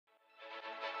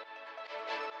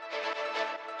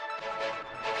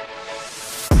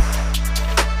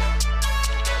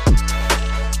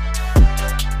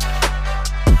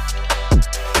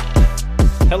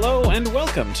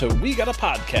welcome to We Got a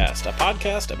Podcast, a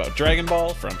podcast about Dragon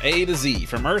Ball from A to Z.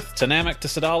 From Earth to Namek to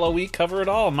Sadala, we cover it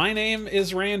all. My name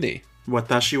is Randy.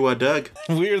 Watashi wa Doug.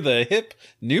 We're the hip,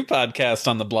 new podcast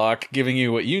on the block, giving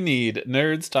you what you need.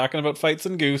 Nerds talking about fights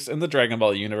and goose in the Dragon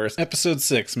Ball universe. Episode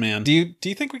 6, man. Do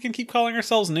you think we can keep calling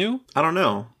ourselves new? I don't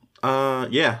know.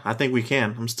 Yeah, I think we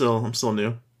can. I'm still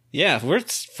new. Yeah, we're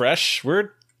fresh. We're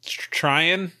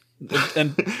trying.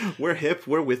 And we're hip,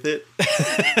 we're with it.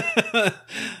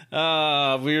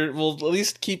 We'll at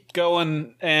least keep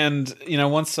going, and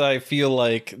once I feel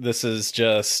like this is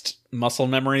just muscle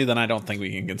memory, then I don't think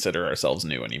we can consider ourselves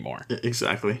new anymore.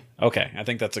 Exactly. Okay, I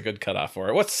think that's a good cutoff for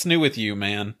it. What's new with you,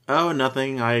 man? Oh,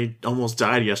 nothing. I almost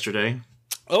died yesterday.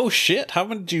 Oh shit, how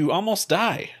did you almost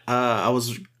die? I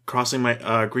was crossing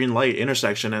my green light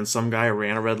intersection, and some guy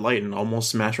ran a red light and almost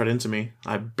smashed right into me.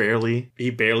 He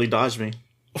barely dodged me.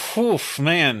 Oof,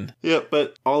 man. Yeah,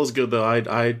 but all is good though.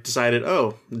 I decided,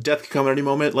 death could come at any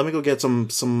moment. Let me go get some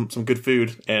good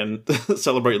food and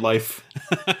celebrate life.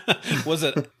 Was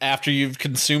it after you've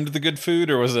consumed the good food,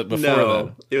 or was it before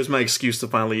then? It was my excuse to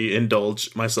finally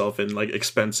indulge myself in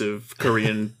expensive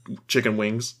Korean chicken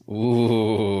wings.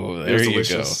 Ooh, there you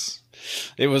go.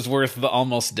 It was worth the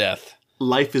almost death.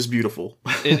 Life is beautiful.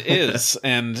 It is.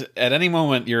 And at any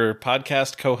moment, your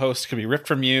podcast co-host could be ripped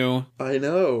from you. I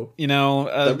know.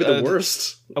 That'd be the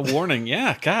worst. A warning.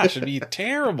 Yeah, gosh, it'd be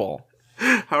terrible.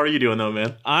 How are you doing, though,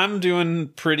 man? I'm doing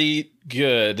pretty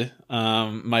good.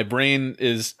 My brain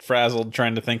is frazzled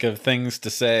trying to think of things to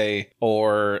say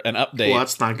or an update. Well,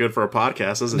 that's not good for a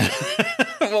podcast, isn't it?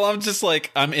 Well, I'm just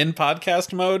I'm in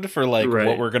podcast mode for right.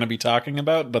 What we're going to be talking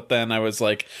about. But then I was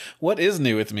like, what is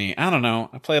new with me? I don't know.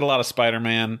 I played a lot of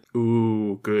Spider-Man.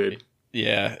 Ooh, good.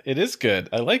 Yeah, it is good.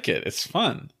 I like it. It's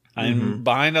fun. I'm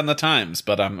behind on the times,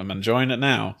 but I'm enjoying it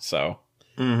now. So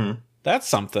that's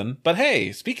something. But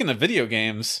hey, speaking of video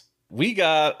games, we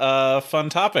got a fun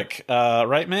topic,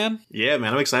 right, man? Yeah,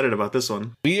 man. I'm excited about this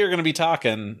one. We are going to be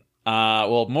talking,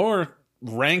 more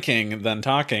ranking than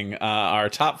talking, our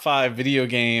top 5 video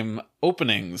game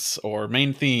openings or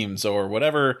main themes or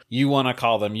whatever you want to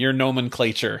call them, your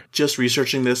nomenclature. Just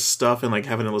researching this stuff and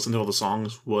having to listen to all the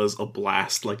songs was a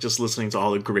blast. Just listening to all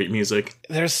the great music.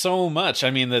 There's so much. I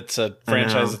mean, it's a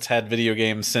franchise that's had video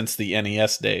games since the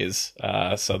NES days.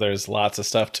 So there's lots of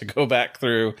stuff to go back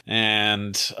through.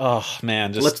 And oh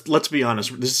man, just let's be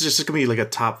honest. This is just gonna be a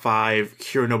top 5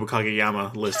 Hironobu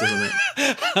Kageyama list, isn't it?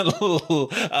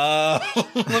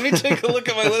 Let me take a look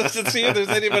at my list and see if there's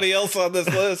anybody else on this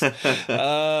list.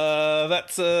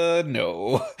 That's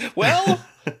no. Well,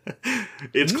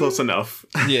 it's close enough.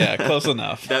 Yeah, close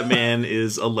enough. That man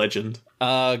is a legend.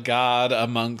 A god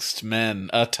amongst men,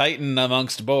 a titan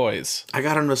amongst boys. I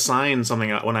got him to sign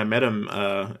something when I met him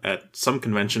at some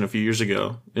convention a few years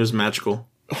ago. It was magical.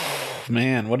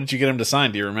 Man, what did you get him to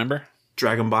sign? Do you remember?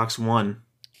 Dragon Box 1.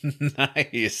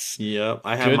 Nice. Yep.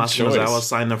 I had Masaru Nozawa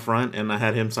sign the front, and I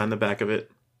had him sign the back of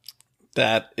it.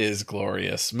 That is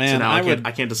glorious, man. So now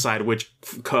I can't decide which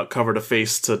cover to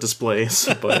face to display,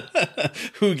 but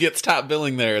who gets top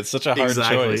billing there? It's such a hard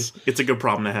choice. It's a good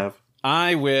problem to have.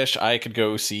 I wish I could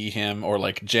go see him or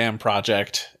Jam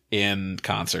Project in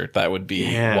concert. That would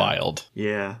be wild.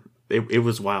 Yeah. It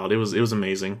was wild. It was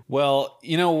amazing. Well,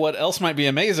 what else might be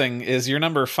amazing is your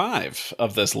number 5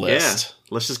 of this list. Yeah.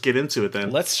 Let's just get into it then.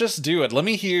 Let's just do it. Let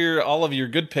me hear all of your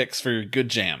good picks for your good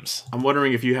jams. I'm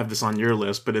wondering if you have this on your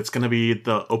list, but it's going to be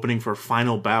the opening for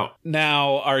Final Bout.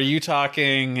 Now, are you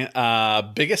talking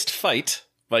Biggest Fight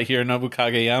by Hironobu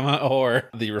Kageyama or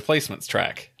the Replacements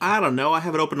track? I don't know. I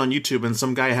have it open on YouTube, and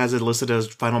some guy has it listed as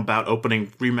Final Bout opening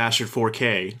remastered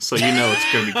 4K, so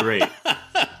it's going to be great.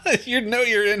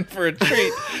 You're in for a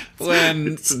treat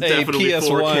when it's a definitely PS1,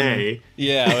 4K.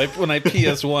 Yeah, when a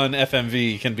PS1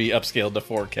 FMV can be upscaled to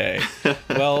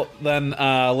 4K. Well, then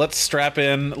let's strap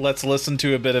in, let's listen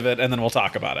to a bit of it, and then we'll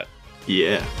talk about it.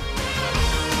 Yeah.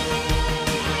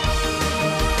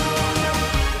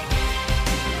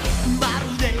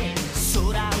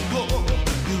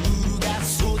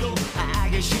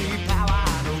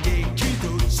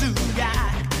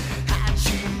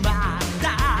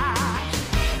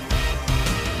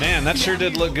 Man, that sure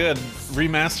did look good.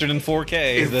 Remastered in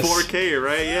 4K. 4K,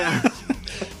 right? Yeah.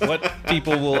 What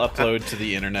people will upload to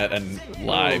the internet and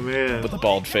lie with a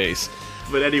bald face.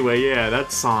 But anyway, yeah,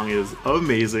 that song is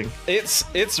amazing.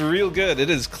 It's real good. It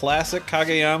is classic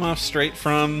Kageyama, straight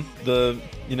from the,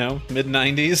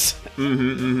 mid-90s.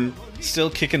 Still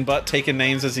kicking butt, taking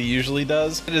names as he usually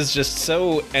does. It is just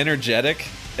so energetic.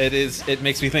 It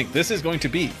makes me think this is going to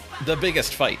be the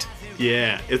biggest fight.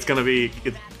 Yeah, it's gonna be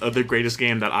the greatest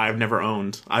game that I've never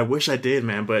owned. I wish I did,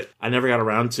 man, but I never got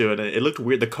around to it. It looked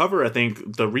weird. The cover, I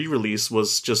think, the re-release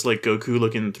was just like Goku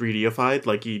looking 3Dified,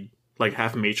 like he like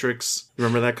half Matrix.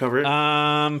 Remember that cover?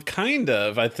 Kind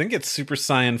of. I think it's Super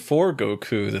Saiyan 4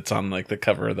 Goku that's on like the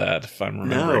cover of that, if I'm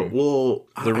remembering. No, well,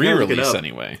 the re-release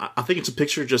anyway. I think it's a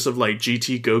picture just of like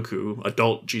GT Goku,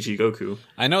 adult GT Goku.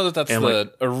 I know that's and,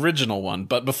 the original one,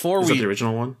 but before is that the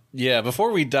original one? Yeah,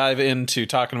 before we dive into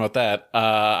talking about that,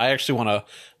 I actually want to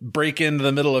break into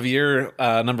the middle of your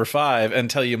number 5 and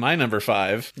tell you my number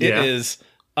 5. It is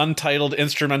Untitled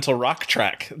Instrumental Rock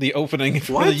Track, the opening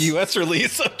for the US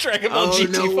release of Dragon Ball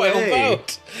GT no Final way.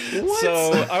 Bout.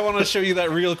 So I want to show you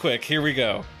that real quick. Here we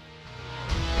go.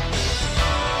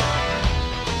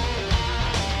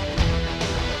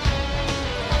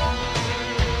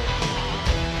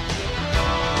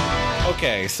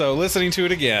 Okay, so listening to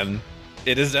it again,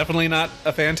 it is definitely not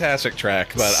a fantastic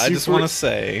track, but I just want to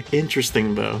say...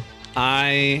 Interesting, though.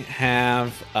 I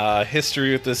have a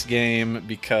history with this game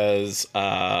because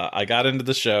I got into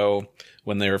the show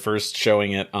when they were first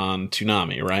showing it on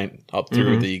Toonami, right? Up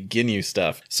through the Ginyu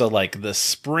stuff. So, like, the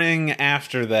spring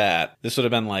after that, this would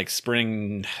have been, like,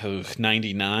 spring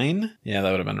 99? Yeah,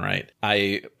 that would have been right.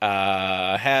 I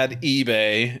had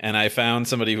eBay, and I found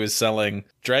somebody who was selling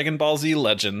Dragon Ball Z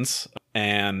Legends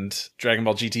and Dragon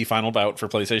Ball GT Final Bout for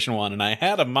PlayStation 1, and I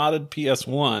had a modded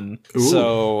PS1,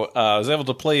 so I was able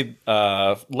to play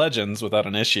Legends without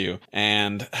an issue.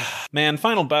 And man,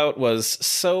 Final Bout was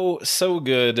so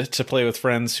good to play with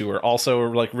friends who were also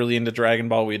like really into Dragon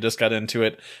Ball. We just got into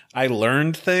it. I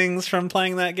learned things from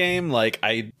playing that game. Like,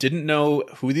 I didn't know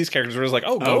who these characters were. I was like,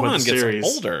 Gohan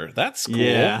gets older. That's cool.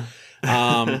 Yeah.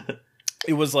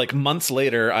 It was like months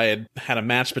later, I had a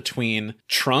match between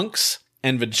Trunks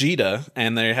and Vegeta,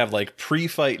 and they have like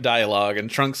pre-fight dialogue, and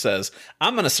Trunks says,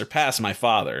 "I'm gonna surpass my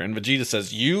father," and Vegeta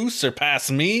says, "You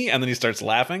surpass me?" And then he starts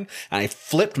laughing, and I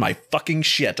flipped my fucking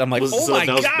shit. I'm like, my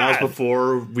god! That was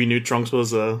before we knew Trunks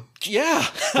was a... Yeah,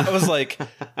 I was like,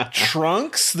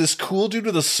 Trunks, this cool dude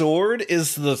with a sword,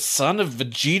 is the son of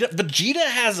Vegeta? Vegeta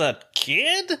has a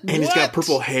kid? And he's got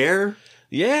purple hair?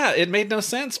 Yeah, it made no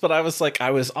sense, but I was like,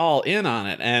 I was all in on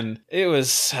it, and it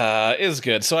was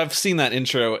good. So I've seen that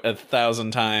intro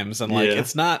 1,000 times, and like,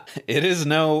 it is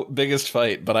no biggest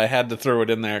fight, but I had to throw it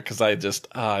in there because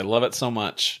I love it so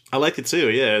much. I liked it too,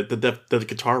 yeah. The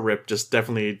guitar rip just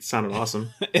definitely sounded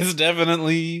awesome. It's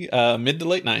definitely mid to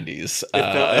late 90s.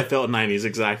 It felt 90s,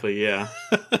 exactly, yeah.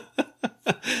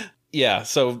 Yeah,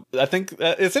 so I think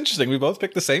it's interesting. We both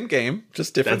picked the same game,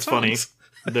 just different songs. Funny.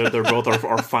 They're both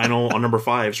our final, our number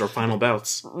 5s, our final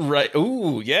bouts. Right.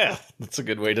 Ooh, yeah. That's a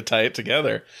good way to tie it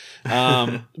together.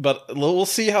 But we'll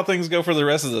see how things go for the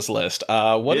rest of this list.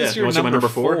 What is your number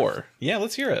 4? Yeah,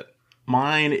 let's hear it.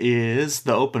 Mine is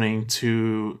the opening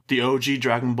to the OG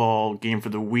Dragon Ball game for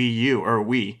the Wii U, or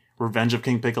Wii, Revenge of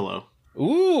King Piccolo.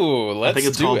 Ooh, let's do it. I think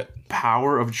it's called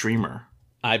Power of Dreamer.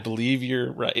 I believe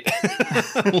you're right.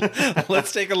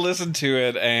 Let's take a listen to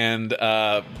it and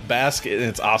bask in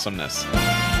its awesomeness.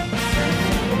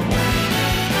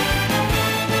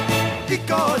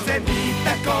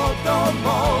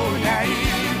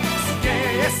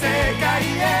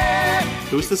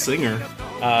 Who's the singer?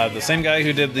 The same guy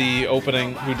who did the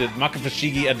opening, who did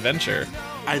Makafushigi Adventure.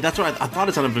 That's what I thought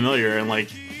it sounded familiar, and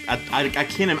like I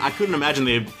couldn't imagine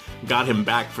they got him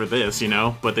back for this, you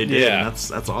know, but they did. Yeah. And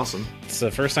that's awesome. It's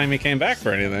the first time he came back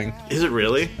for anything. Is it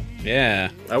really? Yeah.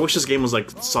 I wish this game was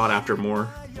like sought after more.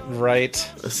 Right.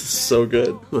 This is so good.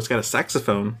 Ooh, it's got a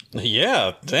saxophone.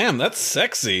 Yeah, damn, that's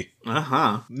sexy.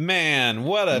 Man,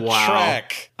 what a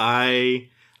track.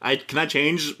 Can I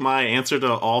change my answer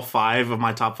to all 5 of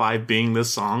my top 5 being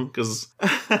this song? Because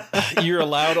you're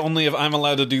allowed only if I'm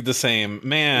allowed to do the same.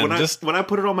 Man, when I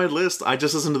put it on my list, I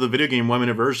just listened to the video game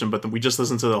 1-minute version, but then we just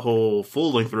listened to the whole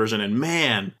full-length version, and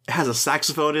man, it has a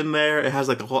saxophone in there. It has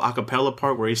like the whole acapella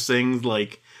part where he sings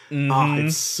like,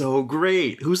 it's so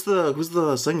great. Who's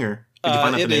the singer? Did you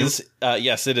find out the name?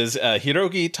 Yes, it is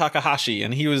Hiroki Takahashi,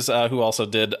 and he was who also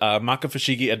did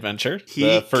Makafushigi Adventure,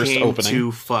 the first came opening.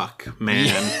 To fuck, man.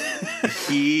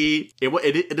 It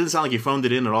didn't sound like he phoned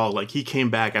it in at all. Like, he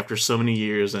came back after so many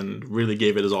years and really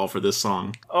gave it his all for this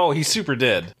song. Oh, he super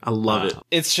did. I love it.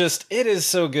 It is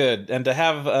so good, and to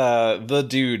have the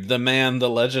dude, the man, the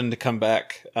legend come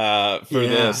back for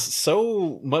this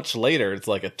so much later. It's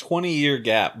like a 20-year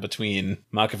gap between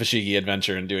Makafushigi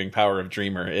Adventure and doing Power of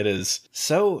Dreamer. It is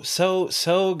so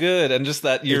good, and just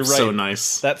that you're it's right. So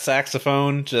nice. That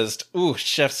saxophone, just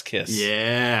chef's kiss.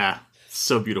 Yeah,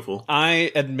 so beautiful.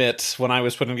 I admit, when I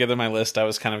was putting together my list, I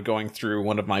was kind of going through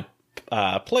one of my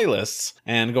playlists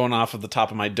and going off of the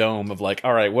top of my dome of like,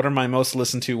 all right, what are my most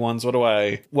listened to ones?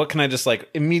 What can I just like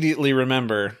immediately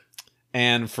remember?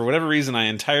 And for whatever reason, I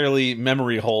entirely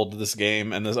memory hold this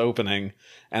game and this opening,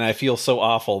 and I feel so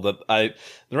awful that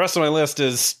the rest of my list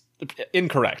is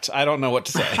incorrect. I don't know what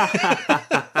to say.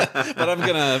 But I'm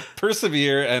gonna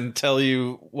persevere and tell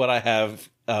you what I have,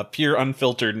 pure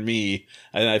unfiltered me,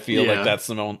 and I feel like that's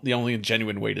the only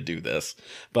genuine way to do this.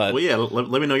 But well, yeah,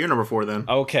 let me know your number 4 then.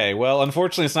 Okay, well,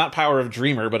 unfortunately it's not Power of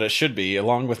Dreamer, but it should be,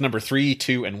 along with number 3,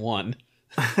 2, and 1.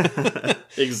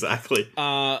 Exactly.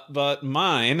 But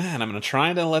mine, and I'm going to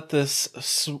try to let this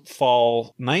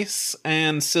fall nice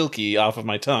and silky off of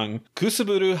my tongue.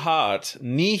 Kusaburu Heart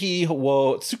Nihi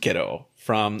wo Tsukero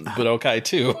from Budokai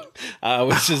 2,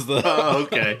 which is the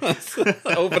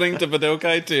opening to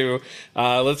Budokai 2.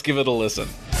 Let's give it a listen.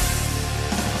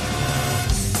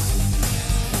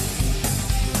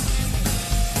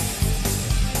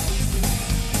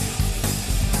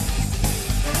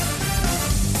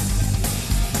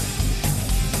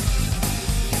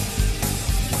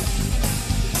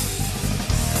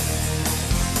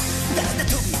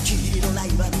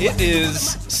 It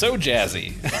is so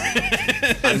jazzy.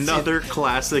 Another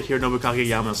classic Hironobu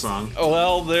Kageyama song.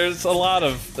 Well, there's a lot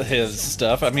of his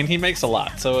stuff. I mean, he makes a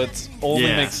lot, so it only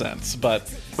makes sense.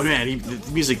 But man,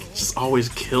 the music just always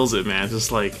kills it, man.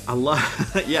 Just like I love,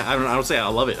 I don't say I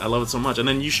love it. I love it so much. And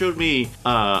then you showed me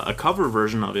a cover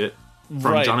version of it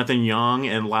from Jonathan Young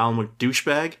and Lyle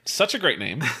McDouchebag. Such a great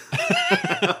name.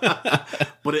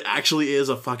 But it actually is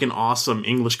a fucking awesome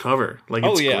English cover. Like,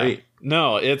 it's great.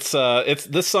 No, it's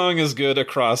this song is good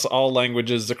across all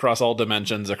languages, across all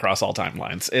dimensions, across all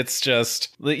timelines. It's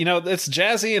just, it's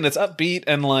jazzy and it's upbeat,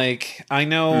 and like, I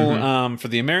know for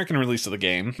the American release of the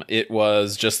game, it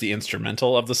was just the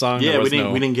instrumental of the song. Yeah, we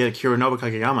didn't get Hironobu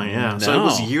Kageyama, No. So it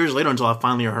was years later until I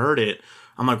finally heard it.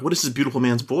 I'm like, what is this beautiful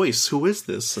man's voice? Who is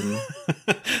this? And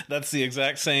that's the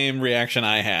exact same reaction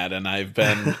I had, and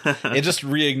it just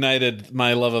reignited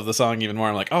my love of the song even more.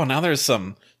 I'm like, oh, now there's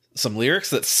some lyrics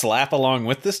that slap along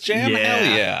with this jam? Hell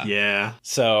yeah. Yeah.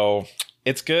 So,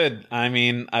 it's good. I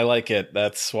mean, I like it.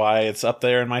 That's why it's up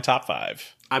there in my top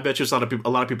 5. I bet you it's a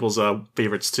lot of people's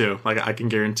favorites too. Like, I can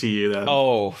guarantee you that.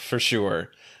 Oh, for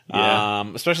sure. Yeah.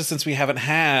 Especially since we haven't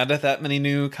had that many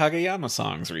new Kageyama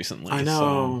songs recently. I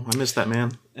know. I miss that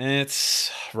man. It's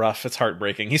rough. It's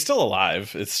heartbreaking. He's still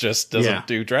alive. It's just doesn't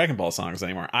do Dragon Ball songs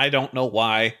anymore. I don't know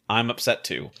why. I'm upset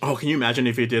too. Oh, can you imagine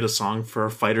if he did a song for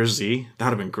Fighter Z? That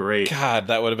would have been great. God,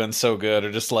 that would have been so good.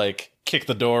 Or just like kick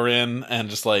the door in and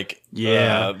just like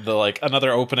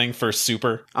another opening for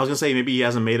Super. I was gonna say maybe he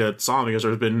hasn't made a song because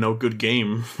there's been no good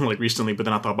game like recently, but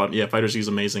then I thought about Fighter Z is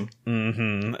amazing.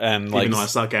 Mm-hmm. And even though I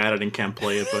suck at it and can't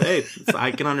play it, but hey,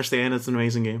 I can understand it's an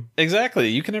amazing game. Exactly,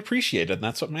 you can appreciate it, and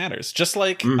that's what matters. Just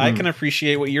like I can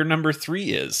appreciate what your number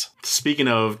 3 is. Speaking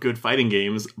of good fighting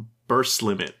games, Burst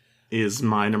Limit is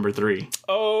my number 3.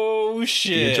 Oh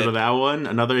shit! You intro to that one,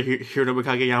 another Hironobu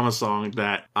Kageyama song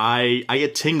that I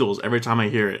get tingles every time I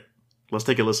hear it. Let's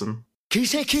take a listen.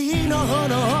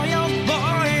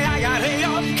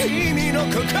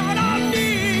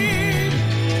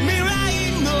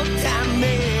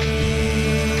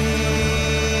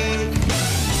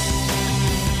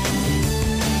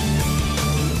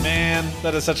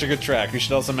 That is such a good track. We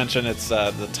should also mention it's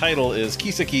the title is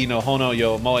Kiseki no Hono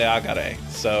yo Moeagare.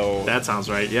 So that sounds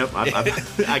right. Yep,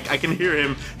 I can hear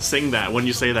him sing that when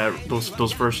you say that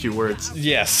those first few words.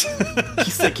 Yes,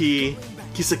 Kiseki.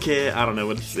 I don't know,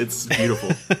 it's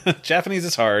beautiful. Japanese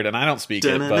is hard, and I don't speak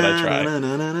it, but I try.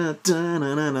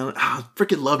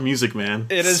 Freaking love music, man.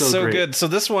 It is so good. So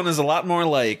this one is a lot more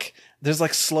like, there's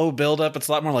like slow build up. It's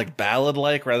a lot more like ballad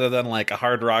like rather than like a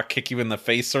hard rock kick you in the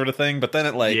face sort of thing. But then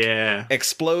it like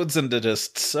explodes into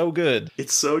just so good.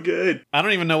 It's so good. I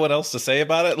don't even know what else to say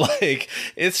about it. Like,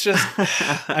 it's just,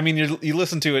 I mean, you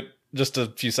listened to it just a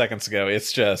few seconds ago.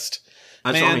 It's just,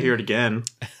 I just want to hear it again.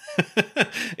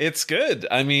 It's good.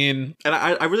 I mean, and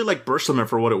I really like Burst Limit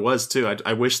for what it was too.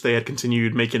 I wish they had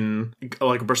continued making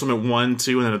like Burst Limit 1,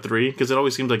 2, and then a 3, because it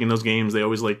always seems like in those games they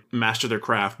always like master their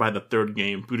craft by the third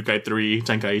game, Budokai 3,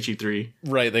 Tenkaichi 3.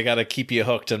 Right, they got to keep you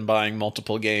hooked and buying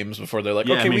multiple games before they're like,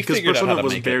 okay, we figured out how to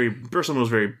make it. Burst Limit was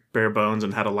very bare bones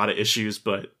and had a lot of issues,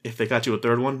 but if they got you a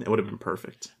third one, it would have been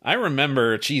perfect. I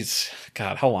remember,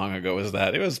 God, how long ago was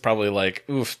that? It was probably like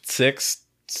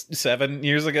 6-7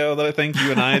 years ago that I think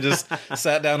you and I just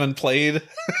sat down and played.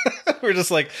 We're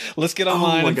just like, let's get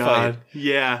online and fight.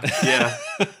 Yeah.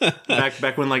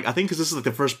 back when, like, I think because this is like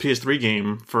the first PS3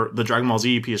 game for the Dragon Ball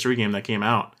Z PS3 game that came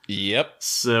out. Yep.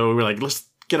 So we were like, let's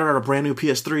get out our brand new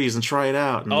PS3s and try it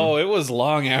out. And Oh, it was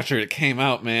long after it came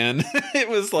out, man. It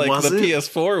was like Was the it?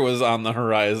 PS4 was on the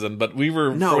horizon, but we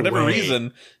were, No for whatever way.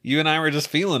 reason, you and I were just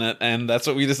feeling it, and that's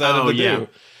what we decided to do.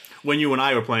 When you and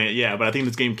I were playing it, yeah, but I think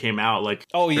this game came out like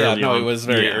Oh, yeah, early no, on. it was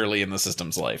very Yeah. early in the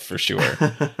system's life, for sure.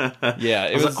 Yeah, I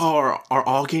it was, was, like, oh, are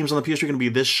all games on the PS3 going to be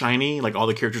this shiny? Like all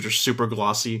the characters are super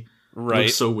glossy. right.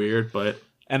 Looks so weird, but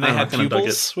And they I don't know, had I kinda dug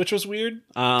pupils, which was weird.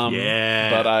 Yeah.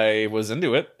 But I was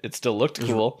into it. It still looked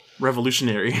cool.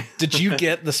 revolutionary. Did you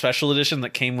get the special edition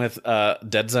that came with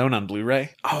Dead Zone on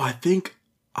Blu-ray? Oh, I think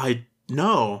I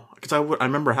know because I would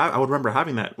remember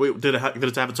having that. Wait, did it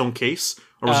have its own case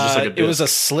or was it just like a disc? It was a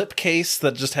slip case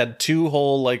that just had two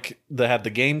whole, like, that had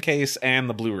the game case and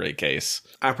the Blu-ray case.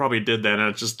 I probably did that, and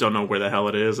I just don't know where the hell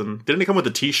it is. And didn't it come with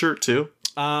a T-shirt too?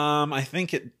 I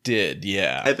think it did,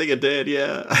 yeah. I think it did,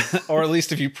 yeah. Or at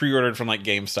least if you pre-ordered from like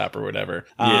GameStop or whatever.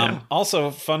 Yeah.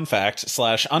 Also, fun fact /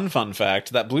 unfun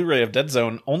fact, that Blu-ray of Dead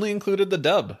Zone only included the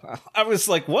dub. I was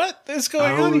like, what is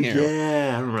going on here?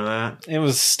 Yeah, I remember that. It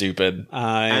was stupid.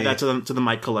 Add that to the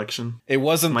Mike collection. It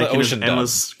wasn't Mike the and his Ocean dub.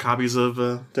 endless copies of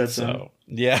Dead Zone. So,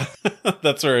 yeah,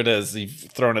 that's where it is. You've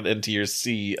thrown it into your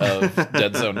sea of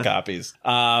Dead Zone copies.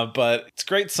 But it's a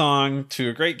great song to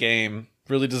a great game.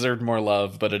 Really deserved more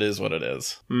love, but it is what it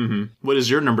is. Mm-hmm. What is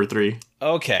your number 3?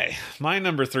 Okay, my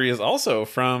number 3 is also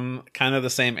from kind of the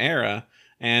same era,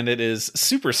 and it is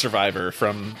Super Survivor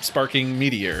from Sparking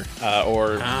Meteor,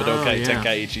 or Budokai yeah.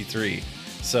 Tenkaichi 3.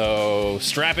 So,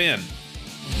 strap in.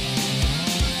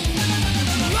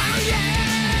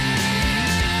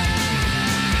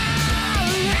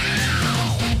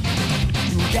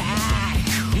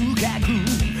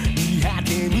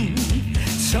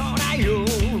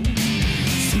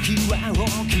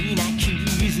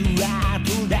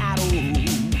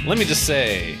 Let me just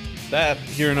say that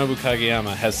Hironobu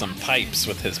Kageyama has some pipes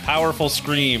with his powerful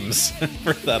screams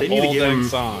for that They need to whole give dang him-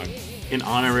 song. An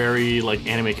honorary like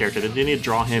anime character. They need to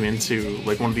draw him into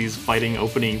like one of these fighting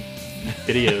opening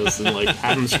videos and like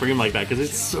have him scream like that because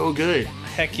it's so good.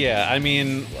 Heck yeah. I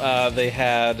mean, they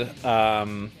had,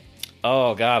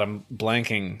 oh god, I'm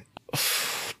blanking.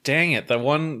 Dang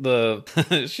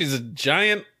it. She's a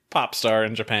giant pop star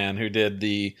in Japan who did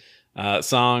the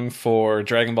song for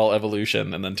Dragon Ball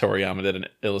Evolution, and then Toriyama did an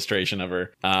illustration of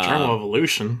her. Dragon Ball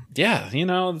Evolution. Yeah,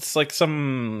 it's like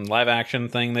some live action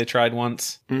thing they tried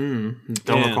once. Don't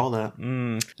Yeah. recall that.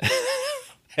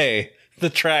 Hey, the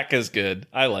track is good.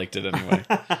 I liked it anyway.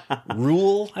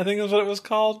 Rule, I think is what it was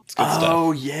called. It's good stuff.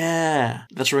 Oh yeah,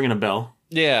 that's ringing a bell.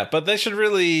 Yeah, but they should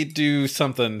really do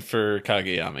something for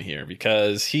Kageyama here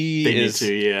because They need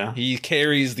to, yeah. he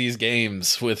carries these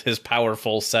games with his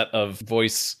powerful set of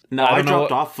voice. No, I don't know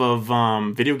dropped off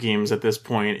of video games at this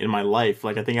point in my life.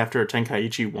 Like I think after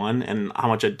Tenkaichi 1 and how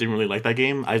much I didn't really like that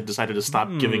game, I decided to stop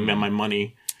giving them my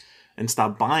money and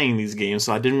stop buying these games.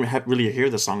 So I didn't really hear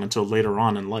the song until later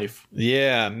on in life.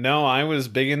 Yeah, no, I was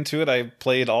big into it. I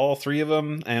played all 3 of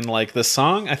them, and like the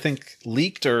song, I think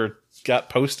leaked or got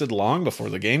posted long before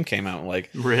the game came out.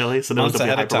 Like Really? So there was months a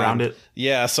big ahead of hype time. around it.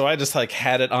 Yeah, so I just like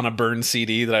had it on a burned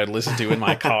CD that I'd listen to in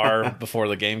my car before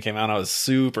the game came out. I was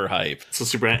super hyped. So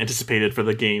super anticipated for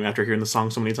the game after hearing the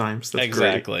song so many times. That's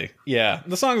Exactly. Yeah,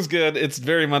 the song's good. It's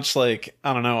very much like,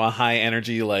 I don't know, a high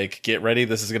energy, like, get ready,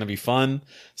 this is going to be fun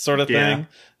sort of Yeah. thing.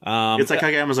 It's like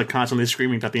Kageyama's like constantly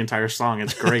screaming throughout the entire song.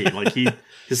 It's great. Like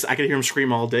I could hear him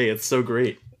scream all day. It's so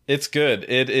great. It's good.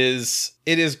 It is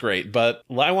great, but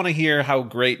I want to hear how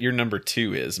great your number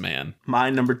 2 is, man. My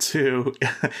number 2,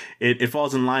 it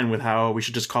falls in line with how we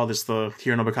should just call this the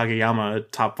Hironobu Kageyama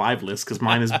top 5 list because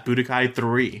mine is Budokai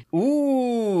 3.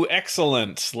 Ooh,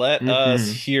 excellent. Let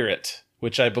us hear it.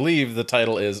 Which I believe the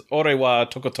title is Ore wa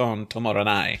Tokoton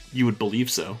Tomoranai. You would believe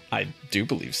so. I do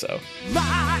believe so.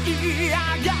 舞い上が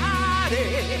れ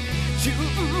重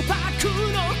迫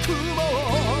の雲を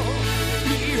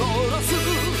見下ろす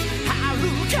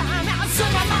遥かな空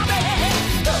まで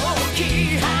解き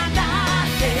放っ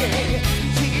て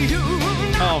自由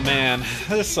な Oh man,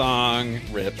 this song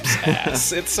rips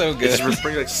ass. It's so good. It just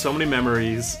brings like so many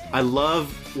memories. I love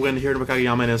when Hironobu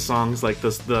Kageyama in his songs, like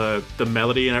this, the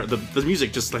melody and the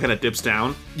music just kind of dips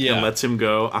down Yeah. and lets him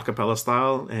go a cappella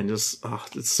style, and just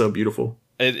it's so beautiful.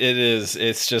 It is.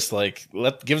 It's just like,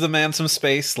 give the man some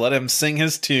space. Let him sing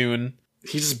his tune.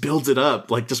 He just builds it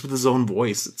up like just with his own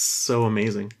voice. It's so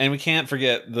amazing. And we can't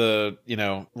forget the,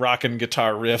 rock and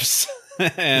guitar riffs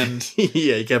and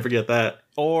Yeah, you can't forget that.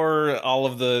 or all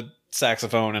of the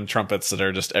saxophone and trumpets that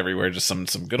are just everywhere. Just some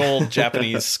good old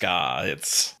Japanese ska.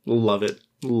 It's Love it.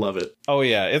 Love it. oh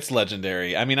yeah, it's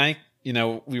legendary. I mean,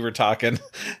 we were talking,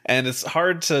 and it's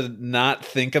hard to not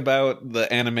think about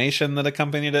the animation that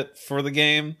accompanied it for the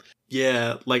game.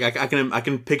 Yeah, like I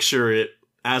can picture it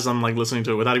as I'm like listening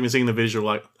to it without even seeing the visual.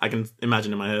 Like I can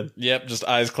imagine in my head. Yep, just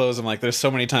eyes closed. I'm like, there's so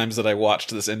many times that I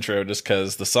watched this intro just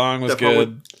because the song was That part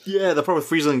good. the part with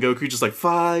Frieza and Goku just like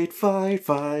fight.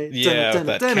 Yeah,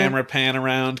 that camera pan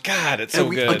around. God, it's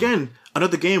so good. Again,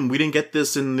 another game, we didn't get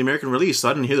this in the American release, so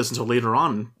I didn't hear this until later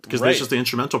on, because there's just the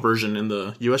instrumental version in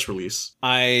the US release.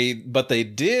 But they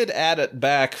did add it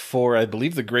back for, I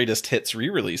believe, the Greatest Hits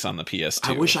re-release on the PS2.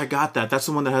 I wish I got that. That's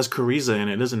the one that has Kuriza in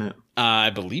it, isn't it? I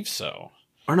believe so.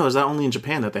 Or no, is that only in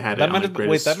Japan that they had it? That might have been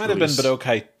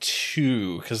Budokai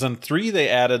 2, because on 3 they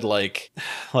added like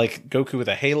Goku with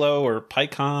a halo or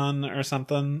Pikkon or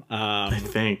something. I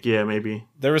think, yeah, maybe.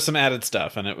 There was some added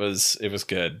stuff, and it was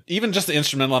good. Even just the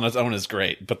instrumental on its own is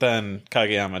great, but then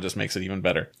Kageyama just makes it even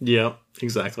better. Yeah,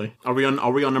 exactly. Are we on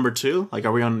number 2? Like,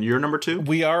 are we on your number 2?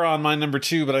 We are on my number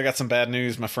 2, but I got some bad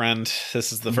news, my friend.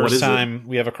 This is the first time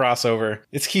we have a crossover.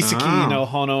 It's Kiseki no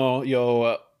Hono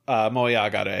yo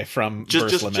Moyagare from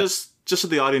Burst Limit. Just so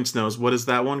the audience knows, what is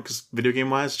that one? Because video game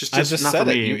wise, just I just not said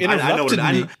for it. me. You interrupted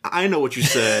me. I know what you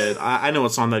said. I know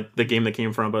what song the game that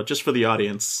came from, but just for the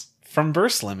audience. From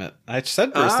Burst Limit. I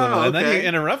said Burst Limit, and then you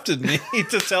interrupted me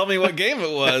to tell me what game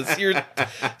it was.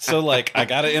 So, like, I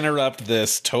gotta interrupt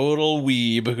this total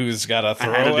weeb who's gotta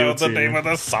throw out the name of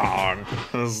the song.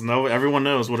 Everyone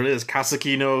knows what it is.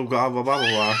 Kaseki no blah blah blah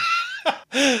blah.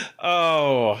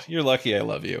 Oh, you're lucky I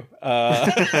love you.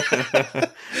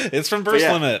 It's from Burst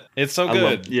Limit. It's so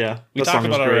good. We talked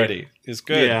about it already. It's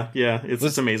good. Yeah.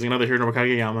 It's amazing. Another Hero no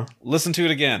Kageyama. Listen to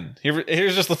it again.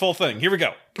 Here's just the full thing. Here we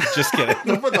go. Just kidding.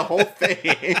 The whole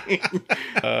thing.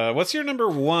 What's your number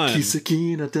 1?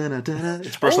 Kiseki no da-da-da-da.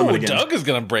 It's Burst Limit again. Doug is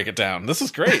gonna break it down. This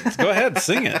is great. Go ahead,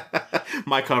 sing it.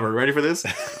 My cover. Ready for this?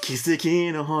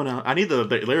 Kiseki no Hono. I need the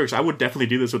lyrics. I would definitely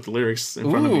do this with the lyrics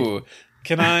in front of me.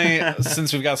 Can I,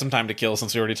 since we've got some time to kill,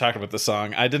 since we already talked about the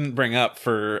song, I didn't bring up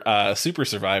for Super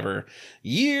Survivor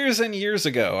years and years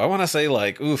ago. I want to say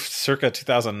circa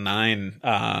 2009,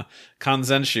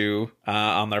 Kanzenshu,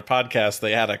 on their podcast,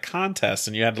 they had a contest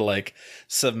and you had to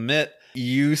submit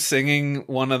you singing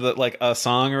one of the a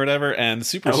song or whatever, and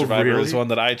Super Survivor is one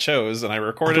that I chose, and I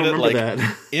recorded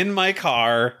it in my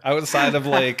car outside of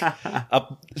what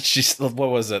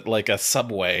was it, a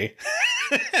subway.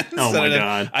 Oh my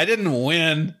god! I didn't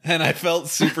win, and I felt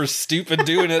super stupid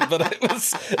doing it, but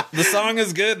the song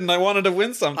is good, and I wanted to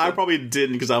win something. I probably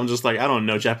didn't, because I'm just I don't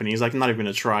know Japanese. I'm not even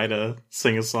gonna try to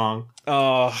sing a song.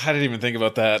 Oh, I didn't even think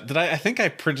about that. Did I? I think I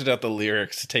printed out the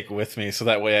lyrics to take with me, so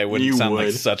that way I wouldn't sound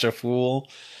like such a fool.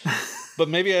 But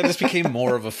maybe I just became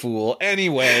more of a fool.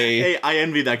 Anyway. Hey, I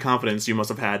envy that confidence you must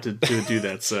have had to do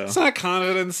that, so. It's not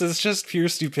confidence, it's just pure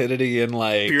stupidity and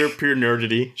pure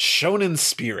nerdity. Shonen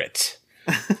spirit.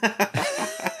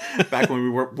 Back when we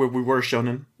were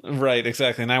shonen. Right,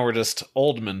 exactly. Now we're just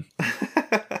old men.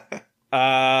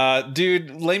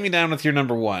 Dude, lay me down with your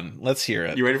number 1. Let's hear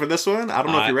it. You ready for this one? I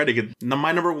don't know if you're ready.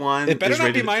 My number 1. It better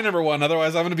not be my number 1,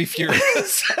 otherwise I'm going to be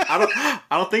furious. I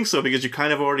don't think so, because you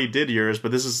kind of already did yours,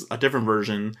 but this is a different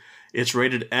version. It's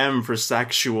rated M for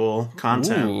sexual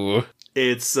content. Ooh.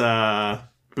 It's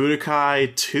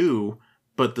Budokai 2,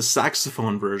 but the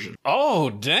saxophone version. Oh,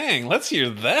 dang. Let's hear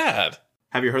that.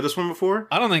 Have you heard this one before?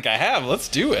 I don't think I have. Let's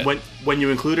do it. When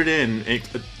you include it in,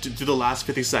 do the last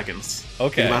 50 seconds.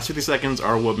 Okay. The last 50 seconds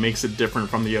are what makes it different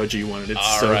from the OG one. It's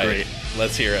all so right. great.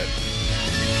 Let's hear it.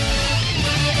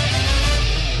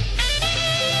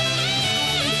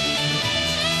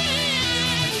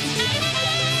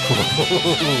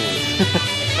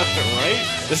 Right?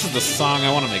 This is the song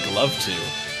I want to make love to.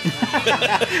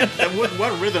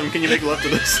 What rhythm can you make love to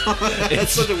this song?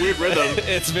 It's such a weird rhythm.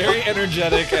 It's very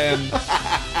energetic, and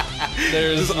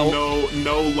there's no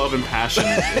love and passion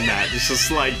in that. It's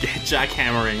just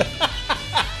jackhammering.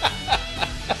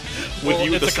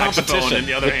 With the saxophone in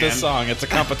the other hand. With this song, it's a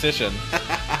competition.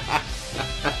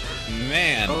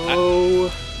 Man.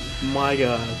 Oh my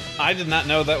god. I did not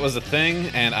know that was a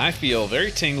thing, and I feel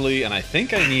very tingly, and I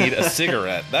think I need a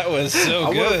cigarette. That was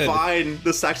so good. I want to find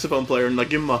the saxophone player and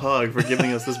give him a hug for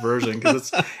giving us this version,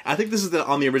 because I think this is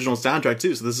on the original soundtrack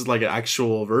too, so this is an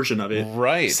actual version of it.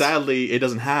 Right. Sadly, it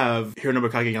doesn't have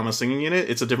Hironobu Kageyama singing in it.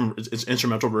 It's it's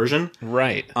instrumental version.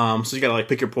 Right. So you gotta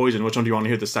pick your poison. Which one do you want to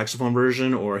hear, the saxophone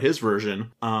version or his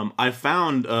version? I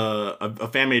found a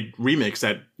fan-made remix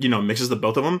that mixes the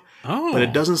both of them. Oh. But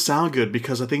it doesn't sound good,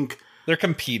 because I think they're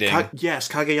competing. Yes,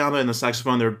 Kageyama and the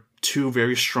saxophone, they're two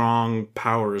very strong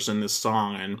powers in this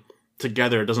song, and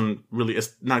together, it doesn't really,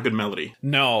 it's not a good melody.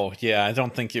 No, yeah, I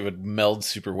don't think it would meld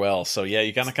super well. So yeah,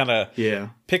 you gotta kind of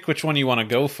pick which one you want to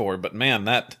go for. But man,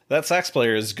 that sax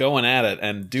player is going at it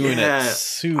and doing it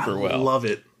super well. I love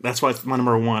it. That's why it's my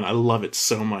number one. I love it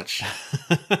so much.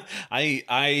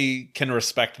 I can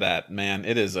respect that, man.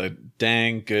 It is a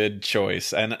dang good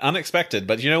choice and unexpected.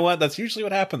 But you know what? That's usually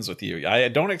what happens with you. I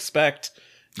don't expect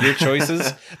your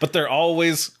choices, but they're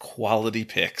always quality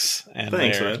picks, and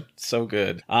Thanks, they're man. so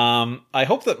good. I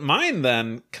hope that mine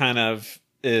then kind of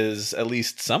is at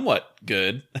least somewhat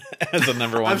good as a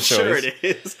number one I'm choice. sure it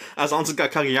is, as long as it's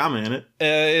got Kageyama in it.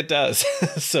 It does.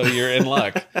 So you're in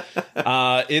luck.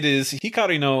 It is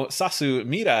Hikari no Sasu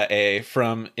Mirae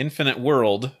from Infinite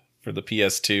World for the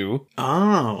PS2.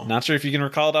 Oh. Not sure if you can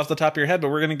recall it off the top of your head, but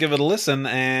we're going to give it a listen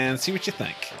and see what you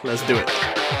think. Let's do it.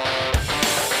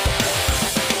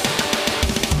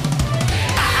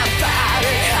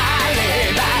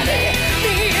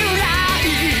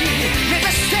 目指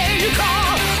してゆこ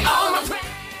う All my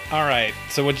friends All right,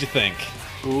 so what'd you think?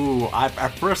 Ooh, at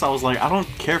first I was like, I don't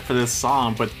care for this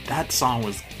song, but that song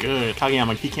was good.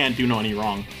 Kageyama, he can't do no any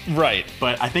wrong. Right.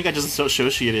 But I think I just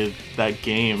associated that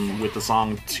game with the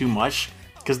song too much.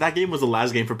 Because that game was the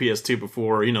last game for PS2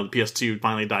 before, the PS2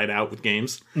 finally died out with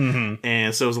games. Mm-hmm.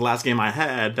 And so it was the last game I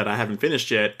had that I haven't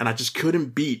finished yet. And I just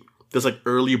couldn't beat this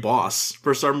early boss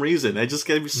for some reason. It just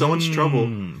gave me so much trouble.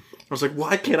 I was like,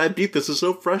 why can't I beat this? It's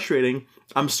so frustrating.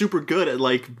 I'm super good at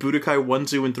Budokai 1,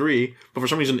 2, and 3, but for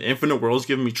some reason Infinite World's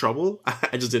giving me trouble.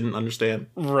 I just didn't understand.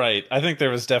 Right. I think there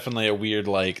was definitely a weird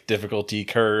difficulty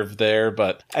curve there,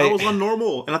 but I was on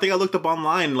normal, and I think I looked up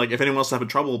online if anyone else is having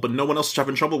trouble, but no one else is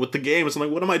having trouble with the game. So I'm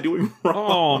like, what am I doing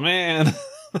wrong? Oh man.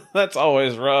 That's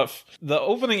always rough. The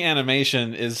opening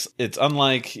animation it's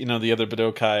unlike, the other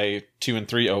Budokai 2 and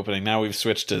 3 opening. Now we've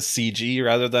switched to CG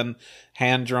rather than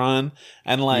hand drawn.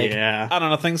 And I don't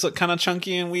know, things look kind of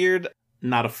chunky and weird.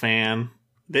 Not a fan.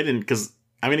 They didn't, because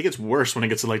it gets worse when it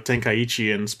gets to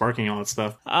Tenkaichi and Sparking and all that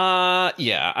stuff.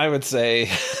 Yeah, I would say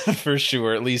for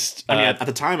sure. At least at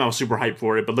the time I was super hyped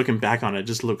for it, but looking back on it, it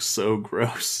just looks so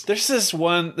gross. There's this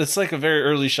one that's a very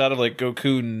early shot of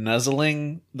Goku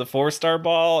nuzzling the 4-star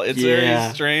ball. It's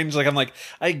very strange. I'm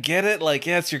I get it.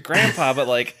 Yeah, it's your grandpa, but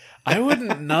I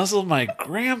wouldn't nuzzle my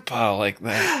grandpa like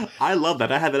that. I love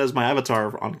that. I had that as my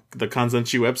avatar on the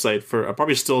Kanzenshi website for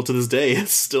probably still to this day.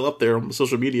 It's still up there on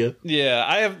social media. Yeah,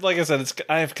 I have, like I said,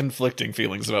 I have conflicting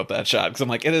feelings about that shot because I'm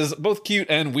it is both cute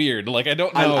and weird. I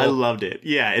don't know. I loved it.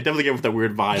 Yeah, it definitely gave it that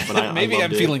weird vibe. But maybe I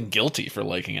I'm feeling guilty for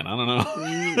liking it. I don't know.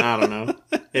 I don't know.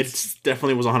 It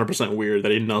definitely was 100% weird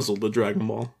that he nuzzled the Dragon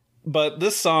Ball. But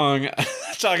this song,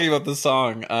 talking about this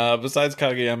song, besides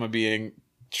Kageyama being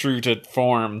true to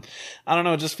form, I don't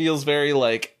know, it just feels very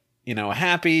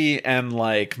happy and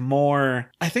more,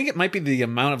 I think it might be the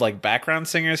amount of background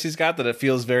singers he's got that it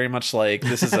feels very much like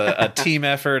this is a team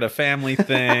effort, a family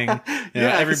thing.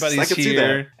 Everybody's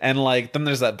here, and then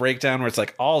there's that breakdown where it's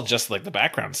all just the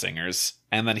background singers,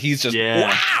 and then he's just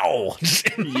wow.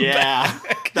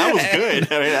 That was good.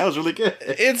 That was really good.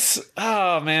 It's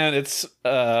it's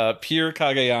pure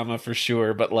Kageyama for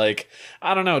sure, but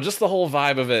I don't know, just the whole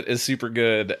vibe of it is super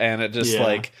good, and it just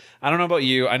I don't know about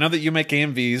you, I know that you make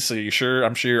AMVs, so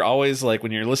I'm sure you're always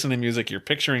when you're listening to music, you're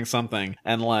picturing something,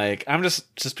 and I'm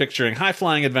just picturing high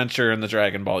flying adventure in the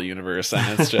Dragon Ball universe,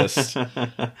 and it's just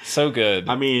so good.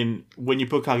 When you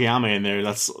put Kageyama in there,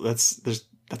 that's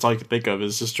all you can think of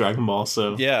is just Dragon Ball.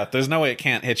 So yeah, there's no way it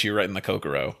can't hit you right in the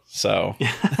Kokoro. So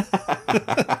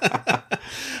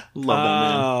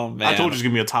love that, man. I told you to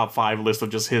give me a top 5 list of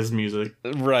just his music.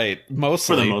 Right,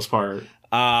 mostly for the most part.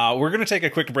 We're gonna take a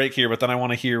quick break here, but then I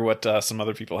want to hear what some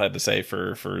other people had to say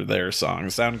for their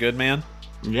songs. Sound good, man?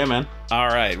 Yeah, man. All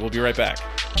right, we'll be right back.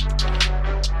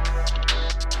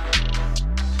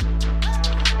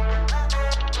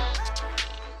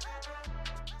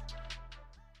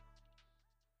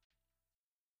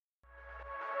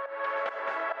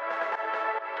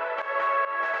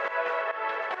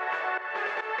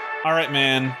 All right,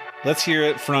 man. Let's hear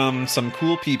it from some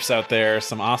cool peeps out there,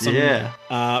 some awesome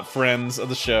friends of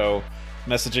the show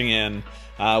messaging in.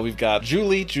 We've got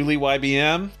Julie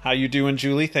YBM. How you doing,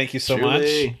 Julie? Thank you so much.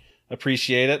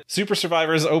 Appreciate it. Super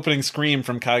Survivor's opening scream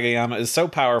from Kageyama is so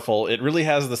powerful. It really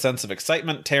has the sense of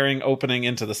excitement tearing opening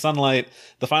into the sunlight.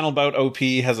 The final bout OP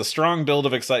has a strong build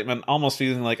of excitement, almost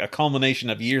feeling like a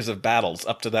culmination of years of battles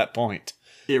up to that point.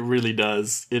 It really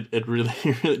does. It really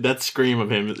that scream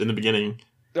of him in the beginning.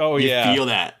 Oh, you feel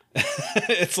that.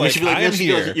 It's You like, should be like, I am you should be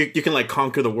here. like, you can like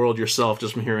conquer the world yourself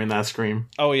just from hearing that scream.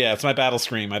 Oh yeah, it's my battle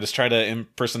scream. I just try to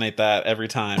impersonate that every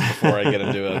time before I get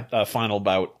into a final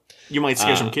bout. You might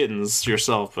scare some kittens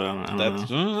yourself, but I don't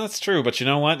know. That's true, but you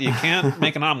know what? You can't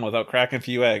make an omelet without cracking a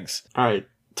few eggs. All right,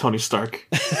 Tony Stark.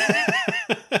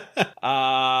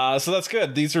 So that's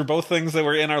good. These are both things that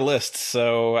were in our list,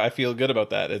 so I feel good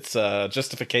about that. It's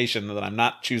justification that I'm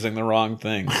not choosing the wrong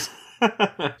things.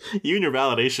 You and your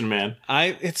validation, man.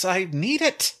 I need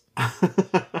it.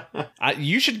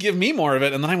 You should give me more of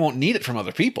it, and then I won't need it from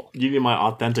other people. You need my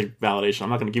authentic validation. I'm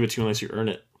not going to give it to you unless you earn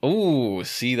it. Ooh,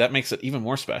 see, that makes it even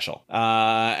more special.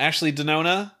 Ashley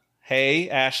Denona. Hey,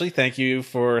 Ashley, thank you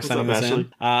for sending up, this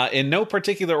in. In no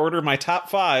particular order, my top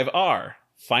 5 are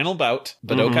Final Bout,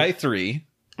 Budokai 3,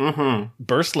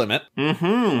 Burst Limit,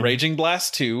 Raging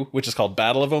Blast 2, which is called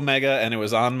Battle of Omega, and it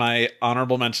was on my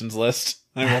honorable mentions list,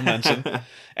 I will mention,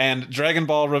 and Dragon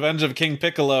Ball Revenge of King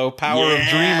Piccolo, Power of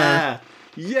Dreamer.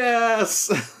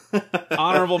 Yes!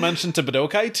 Honorable mention to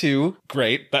Budokai 2.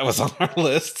 Great, that was on our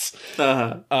lists.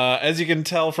 As you can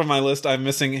tell from my list, I'm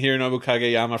missing Hironobu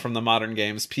Kageyama from the modern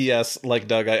games. P.S. Like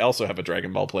Doug, I also have a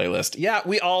Dragon Ball playlist. Yeah,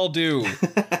 we all do.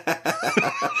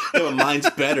 But mine's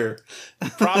better.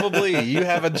 Probably. You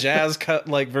have a jazz cut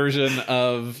like version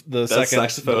of the second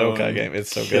Budokai game.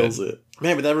 It's so kills good. It.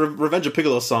 Man, but that Revenge of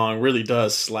Piccolo song really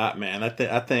does slap, man.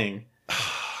 That thing.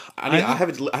 I have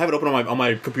it open on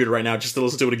my computer right now just to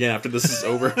listen to it again after this is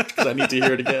over because I need to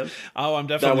hear it again. Oh, I'm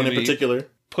definitely that one in particular.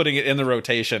 Putting it in the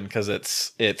rotation because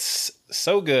it's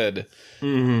so good.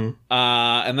 And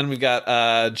then we've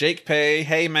got Jake Pay.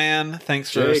 Hey man, thanks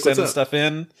for sending stuff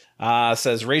in.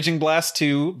 Says Raging Blast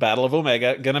 2, Battle of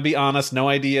Omega. Gonna be honest, no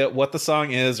idea what the song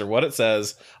is or what it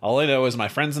says. All I know is my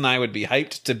friends and I would be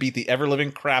hyped to beat the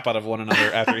ever-living crap out of one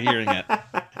another after hearing it.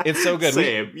 It's so good.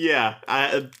 Same. Yeah.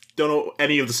 I don't know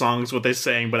any of the songs, what they're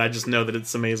saying, but I just know that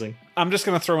it's amazing. I'm just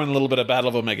gonna throw in a little bit of Battle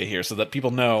of Omega here so that people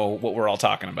know what we're all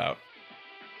talking about.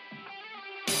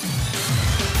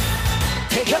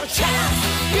 Take your chance,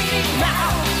 be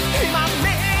now. In my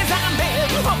maze, I'm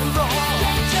in hold on.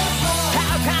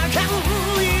 How can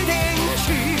we then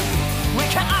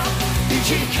wake up?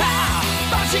 Ichika,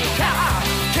 Bashika,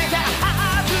 take a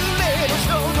hard little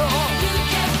show.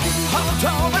 Hold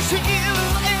over, see you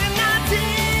in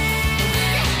nothing.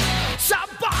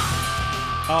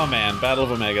 Sabah. Oh man, Battle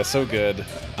of Omega, so good.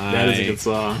 That is a good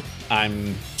song.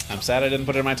 I'm sad I didn't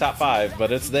put it in my top 5,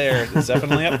 but it's there. It's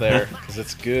definitely up there because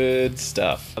it's good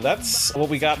stuff. That's what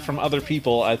we got from other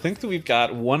people. I think that we've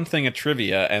got one thing of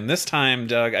trivia, and this time,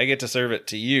 Doug, I get to serve it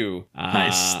to you.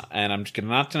 Nice. And I'm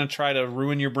not going to try to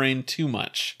ruin your brain too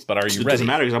much. But are you ready? It doesn't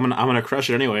matter because I'm gonna crush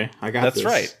it anyway. I got this.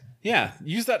 That's right. Yeah,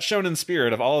 use that shonen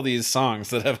spirit of all of these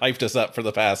songs that have hyped us up for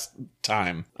the past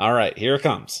time. All right, here it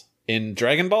comes. In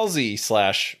Dragon Ball Z /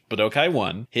 Budokai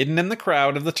 1, hidden in the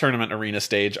crowd of the tournament arena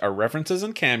stage are references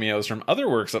and cameos from other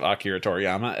works of Akira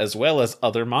Toriyama as well as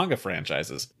other manga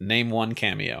franchises. Name one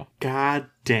cameo. God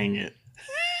dang it.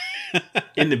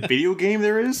 In the video game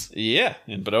there is? Yeah,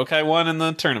 in Budokai 1 in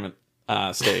the tournament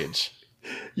stage.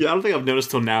 Yeah, I don't think I've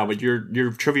noticed till now, but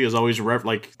your trivia is always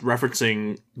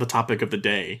referencing the topic of the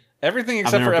day. Everything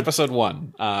except for episode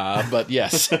 1, but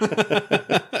yes.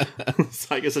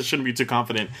 So I guess I shouldn't be too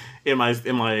confident in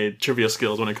my trivia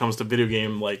skills when it comes to video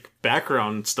game like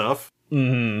background stuff.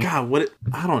 God,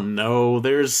 I don't know.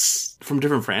 There's from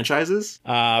different franchises,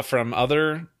 from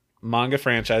other manga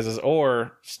franchises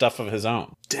or stuff of his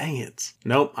own. Dang it!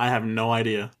 Nope, I have no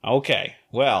idea. Okay,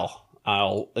 well.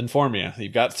 I'll inform you.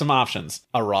 You've got some options.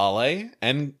 Arale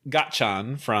and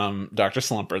Gotchan from Dr.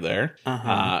 Slumper there.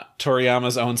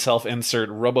 Toriyama's own self-insert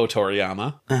Robo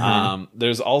Toriyama.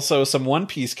 There's also some One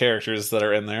Piece characters that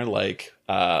are in there, like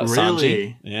Sanji.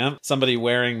 Really? Yeah. Somebody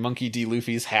wearing Monkey D.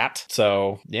 Luffy's hat.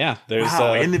 So, yeah. There's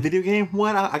in the video game?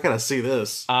 What? I gotta see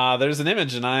this. There's an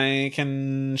image, and I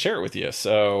can share it with you.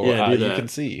 So you can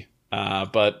see.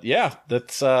 But, yeah,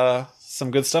 that's... some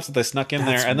good stuff that they snuck in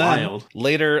there. And wild. Then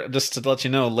later, just to let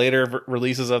you know, later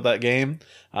releases of that game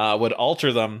would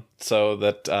alter them so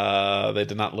that they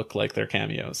did not look like their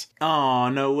cameos. Oh,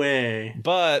 no way.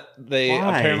 But they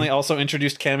apparently also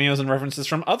introduced cameos and references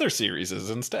from other series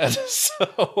instead. So,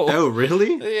 oh,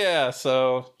 really? Yeah,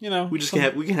 so, you know. We can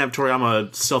have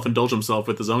Toriyama self-indulge himself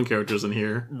with his own characters in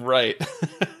here. Right.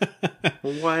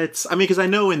 What? I mean, because I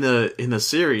know in the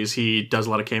series he does a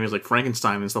lot of cameos like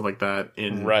Frankenstein and stuff like that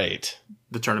in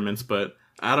the tournaments, but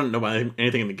I don't know about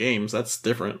anything in the games. That's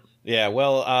different. Yeah,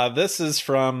 well, this is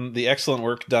from the excellent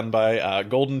work done by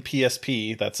Golden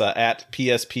PSP. That's at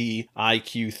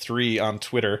PSPIQ3 on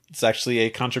Twitter. It's actually a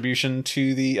contribution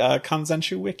to the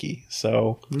Kanzenshu wiki.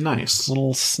 So nice.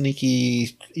 Little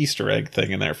sneaky Easter egg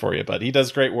thing in there for you. But he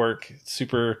does great work.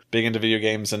 Super big into video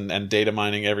games and data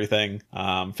mining everything.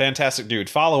 Fantastic dude.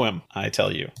 Follow him, I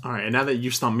tell you. All right, and now that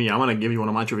you've stumped me, I want to give you one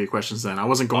of my trivia questions then. I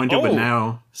wasn't going to, but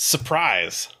now...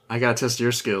 Surprise. I gotta test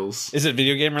your skills. Is it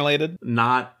video game related?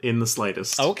 Not in the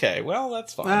slightest. Okay, well,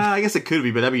 that's fine. I guess it could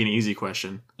be, but that'd be an easy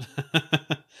question.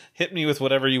 Hit me with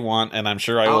whatever you want, and I'm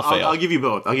sure I will fail. I'll give you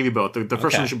both. The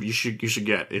first one you should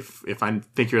get. If I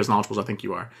think you're as knowledgeable as I think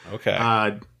you are.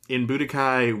 Okay. In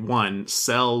Budokai 1,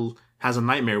 Cell has a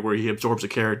nightmare where he absorbs a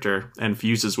character and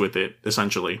fuses with it,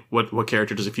 essentially. What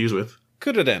character does he fuse with?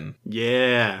 Kuriden.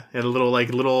 Yeah. Had a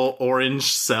little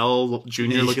orange Cell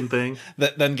Junior looking thing.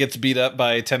 That then gets beat up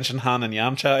by Tenshin Han and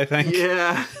Yamcha, I think.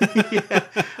 Yeah. Yeah.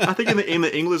 I think in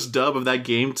the English dub of that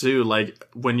game too, like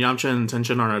when Yamcha and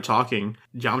Tenshin Han are talking,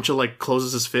 Yamcha like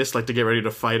closes his fist like to get ready to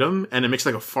fight him, and it makes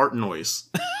like a fart noise.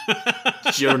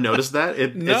 Did you ever notice that?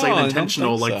 It's like an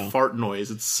intentional fart noise.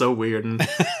 It's so weird, and I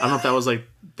don't know if that was like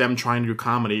them trying to do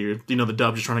comedy or the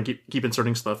dub just trying to keep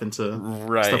inserting stuff into stuff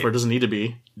where it doesn't need to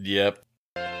be. Yep.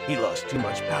 He lost too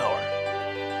much power.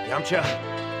 Yamcha,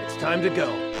 it's time to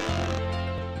go.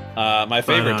 My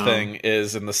favorite thing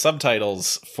is in the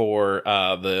subtitles for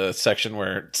the section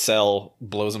where Cell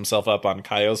blows himself up on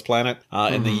Kaio's planet.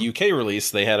 In the UK release,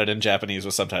 they had it in Japanese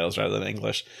with subtitles rather than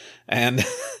English. And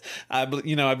I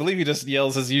believe he just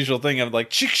yells his usual thing of like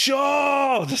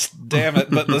 "Chikshaw!" Just damn it!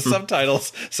 But the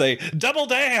subtitles say "Double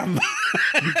damn!"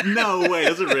 No way,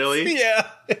 is it really? Yeah,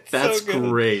 that's so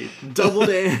great. Double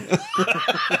damn,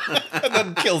 and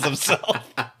then kills himself.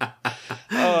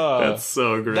 That's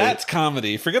so great. That's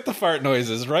comedy. Forget the fart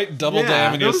noises. Write double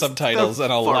damn in your subtitles,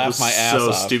 and I'll laugh my ass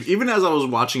off. Stupid. Even as I was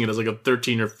watching it as like a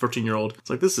 13 or 14-year-old, it's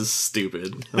like, this is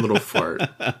stupid. A little fart.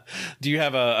 Do you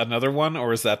have another one,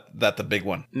 or is that the big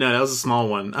one? No, that was a small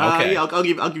one. Okay, yeah, I'll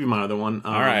give you my other one.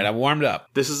 All right, I'm warmed up.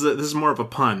 This is more of a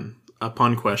pun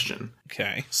question.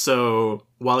 Okay. So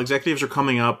while executives are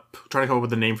trying to come up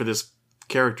with a name for this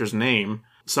character's name,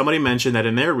 somebody mentioned that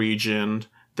in their region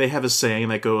they have a saying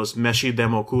that goes "Meshi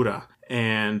Demokura,"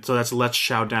 and so that's "Let's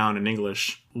chow down" in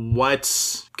English.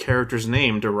 What character's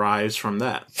name derives from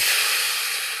that?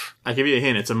 I give you a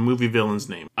hint. It's a movie villain's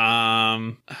name.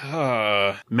 Meshi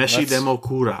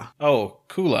Demokura. Oh,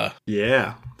 Kula.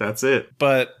 Yeah, that's it.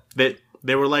 But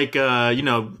they were like,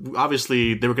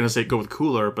 obviously they were going to go with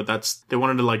cooler, but they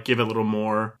wanted to like give it a little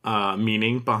more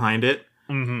meaning behind it.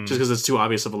 Mm-hmm. Just because it's too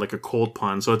obvious of a cold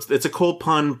pun. So it's a cold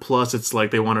pun, plus it's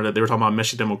like they were talking about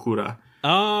Meshi Demokura.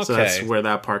 Oh, okay. So that's where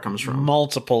that part comes from.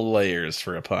 Multiple layers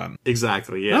for a pun.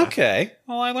 Exactly, yeah. Okay.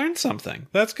 Well, I learned something.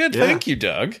 That's good. Yeah. Thank you,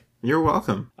 Doug. You're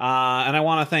welcome. And I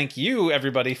want to thank you,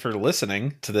 everybody, for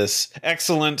listening to this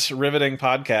excellent, riveting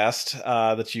podcast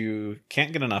that you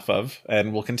can't get enough of,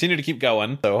 and we'll continue to keep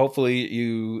going. So hopefully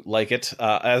you like it.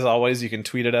 As always, you can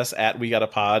tweet at us at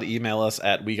WeGotAPod, email us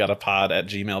at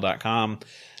WeGotAPod@gmail.com.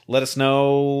 Let us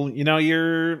know,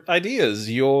 your ideas,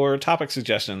 your topic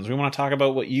suggestions. We want to talk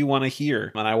about what you want to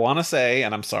hear. And I want to say,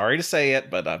 and I'm sorry to say it,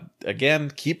 but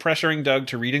again, keep pressuring Doug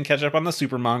to read and catch up on the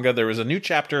super manga. There was a new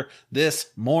chapter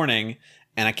this morning,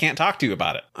 and I can't talk to you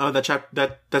about it. Oh,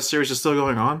 that series is still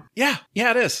going on? Yeah,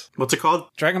 it is. What's it called?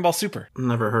 Dragon Ball Super.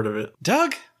 Never heard of it.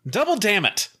 Doug, double damn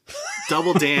it.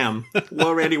 Double damn.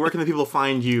 Well, Randy, where can the people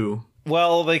find you?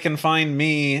 Well, they can find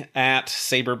me at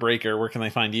Saberbreaker. Where can they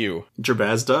find you?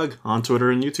 Jabaz Doug on Twitter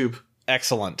and YouTube.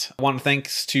 Excellent. One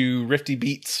thanks to Rifty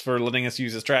Beats for letting us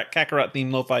use this track, Kakarot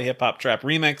theme lo-fi hip-hop trap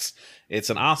remix.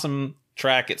 It's an awesome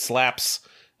track. It slaps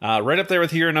right up there with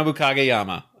Hironobu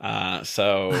Kageyama.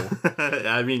 So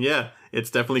I mean, yeah, it's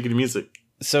definitely good music.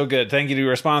 So good. Thank you to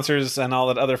our sponsors and all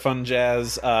that other fun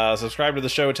jazz. Subscribe to the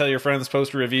show, tell your friends,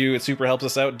 post a review. It super helps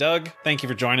us out. Doug, thank you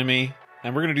for joining me.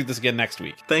 And we're going to do this again next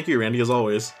week. Thank you, Randy, as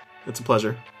always. It's a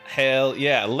pleasure. Hell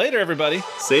yeah. Later, everybody.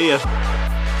 See ya.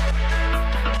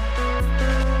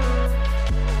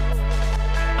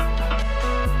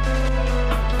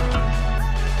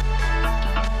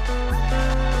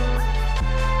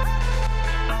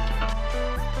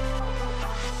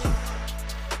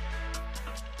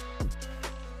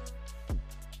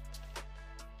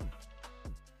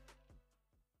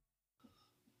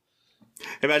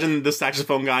 Imagine the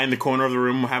saxophone guy in the corner of the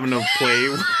room having to play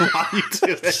while you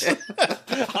do it.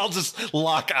 I'll just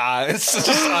lock eyes. Just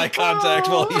eye contact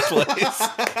while he plays.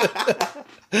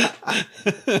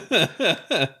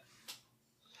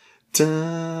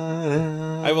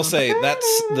 I will say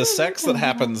that's the sex that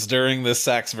happens during this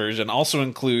sax version also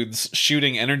includes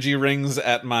shooting energy rings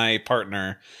at my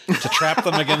partner to trap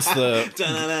them against the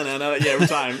yeah, every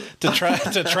time to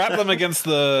trap them against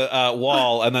the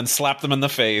wall and then slap them in the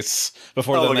face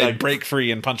before then they break free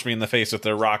and punch me in the face with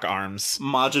their rock arms.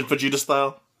 Majin Vegeta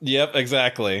style. Yep,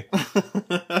 exactly.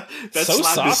 That so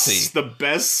slap saucy. is the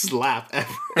best slap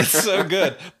ever. It's so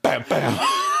good. Bam, bam.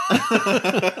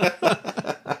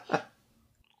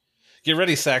 Get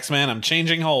ready, Saxman. I'm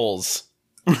changing holes.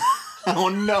 Oh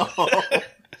no!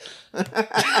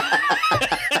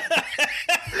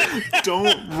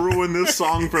 Don't ruin this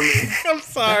song for me. I'm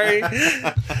sorry.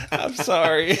 I'm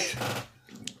sorry.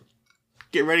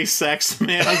 Get ready, sex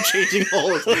man. I'm changing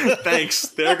holes. Thanks.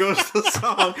 There goes the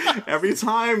song. Every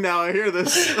time now I hear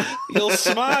this. You'll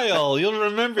smile. You'll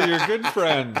remember your good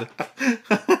friend.